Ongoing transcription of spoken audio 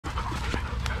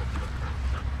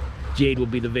Jade will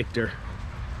be the victor.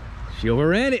 She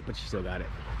overran it, but she still got it.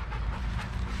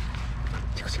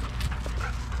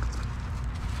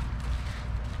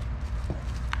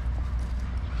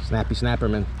 Snappy snapper,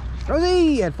 man.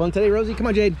 Rosie, had fun today, Rosie. Come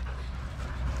on, Jade.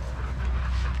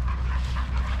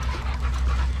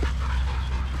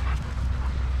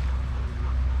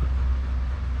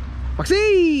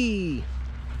 Foxy!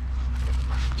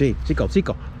 Jade,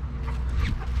 Chico.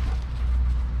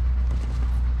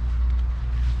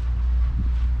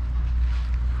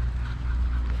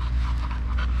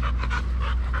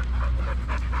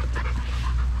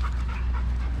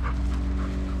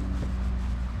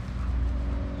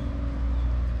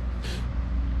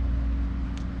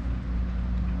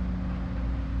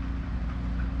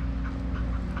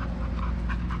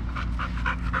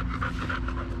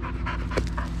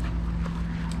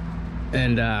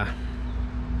 And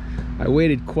I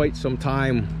waited quite some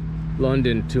time,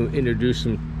 London, to introduce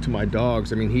him to my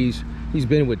dogs. I mean, he's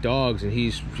been with dogs and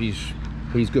he's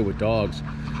good with dogs,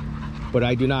 but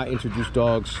I do not introduce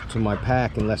dogs to my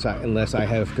pack unless I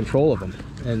have control of them.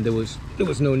 And there was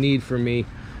no need for me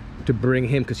to bring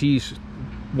him, because he's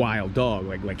wild dog,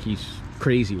 like he's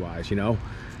crazy wise, you know,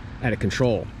 out of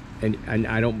control, and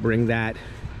I don't bring that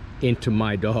into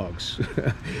my dogs.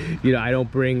 You know, I don't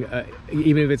bring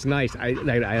even if it's nice, I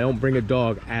don't bring a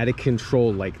dog out of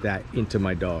control like that into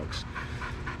my dogs.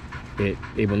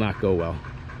 It will not go well.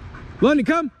 London,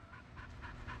 come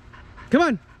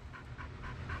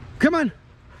on.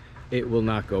 It will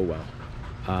not go well.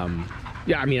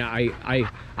 Yeah, I mean,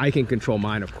 I can control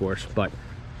mine, of course, but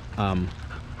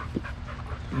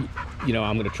you know,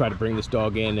 I'm gonna try to bring this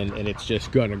dog in, and it's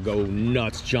just gonna go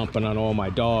nuts, jumping on all my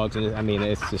dogs. And I mean,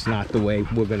 it's just not the way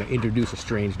we're gonna introduce a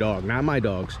strange dog. Not my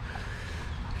dogs.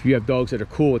 If you have dogs that are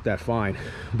cool with that, fine,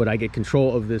 but I get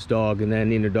control of this dog, and then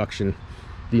the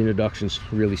introduction's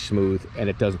really smooth, and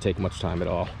it doesn't take much time at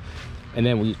all. And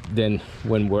then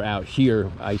when we're out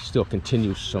here, I still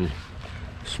continue some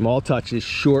small touches,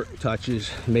 short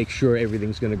touches, make sure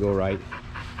everything's gonna go right.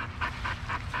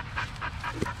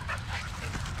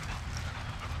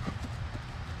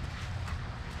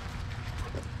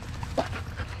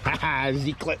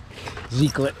 Zeklet.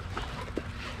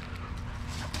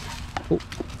 Oh,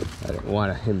 I didn't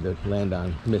want him to land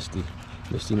on Misty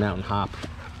Mountain Hop.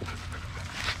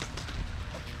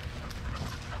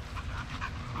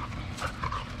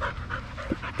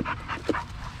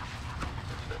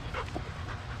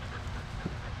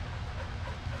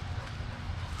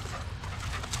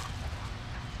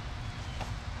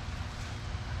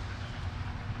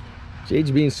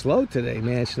 Jade's being slow today,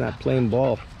 man. She's not playing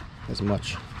ball as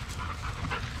much.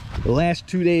 The last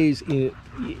 2 days in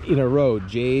a row,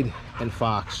 Jade and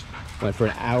Fox went for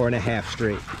an hour and a half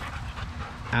straight.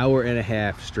 Hour and a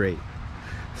half straight.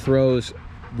 Throws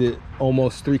the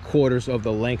almost 3/4 of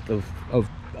the length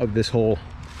of this whole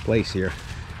place here.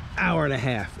 Hour and a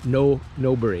half, no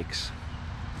breaks.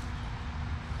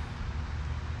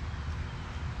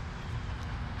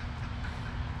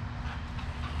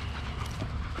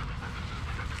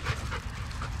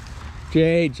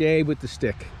 Jade with the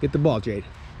stick. Get the ball, Jade.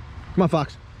 Come on,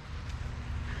 Fox.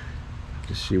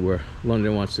 Just see where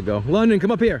London wants to go. London,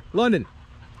 come up here. London,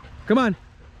 come on.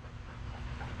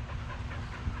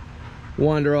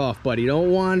 Wander off, buddy.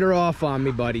 Don't wander off on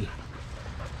me, buddy.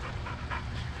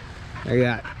 I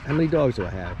got, how many dogs do I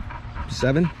have?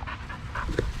 7?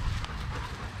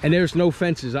 And there's no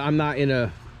fences. I'm not in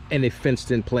a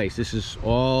fenced-in place. This is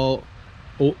all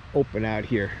open out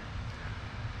here.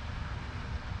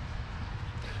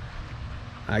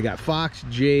 I got Fox,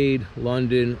 Jade,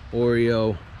 London,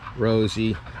 Oreo,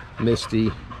 Rosie,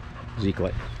 Misty,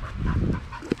 Zeklet.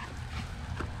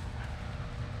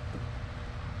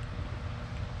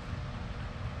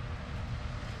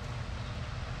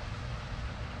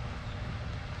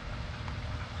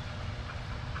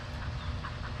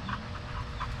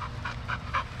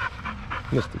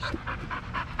 Misty.